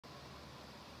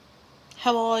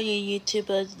Hello all you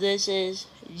YouTubers, this is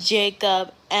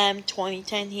Jacob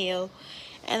M2010 here,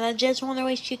 and I just want to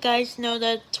let you guys know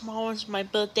that tomorrow is my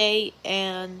birthday,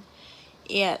 and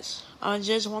yes, I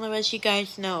just want to let you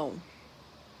guys know.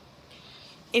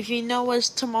 If you know what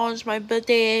tomorrow's my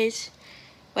birthday is,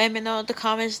 let me know in the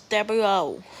comments down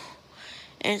below.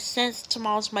 And since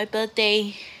tomorrow's my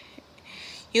birthday,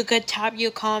 you could tap your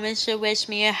comments to wish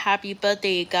me a happy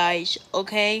birthday, guys,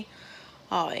 okay?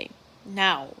 Alright,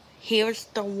 now, here's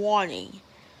the warning.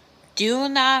 Do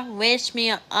not wish me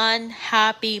an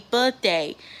unhappy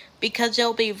birthday, because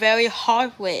it'll be very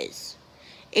hard with.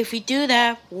 If you do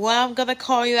that, well, I'm gonna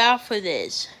call you out for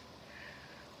this.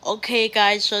 Okay,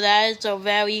 guys, so that is a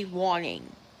very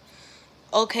warning.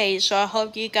 Okay, so I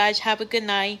hope you guys have a good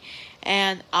night,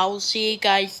 and I will see you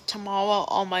guys tomorrow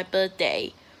on my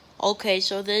birthday. Okay,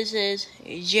 so this is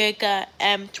Jacob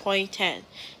M2010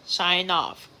 signing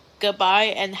off. Goodbye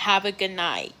and have a good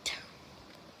night.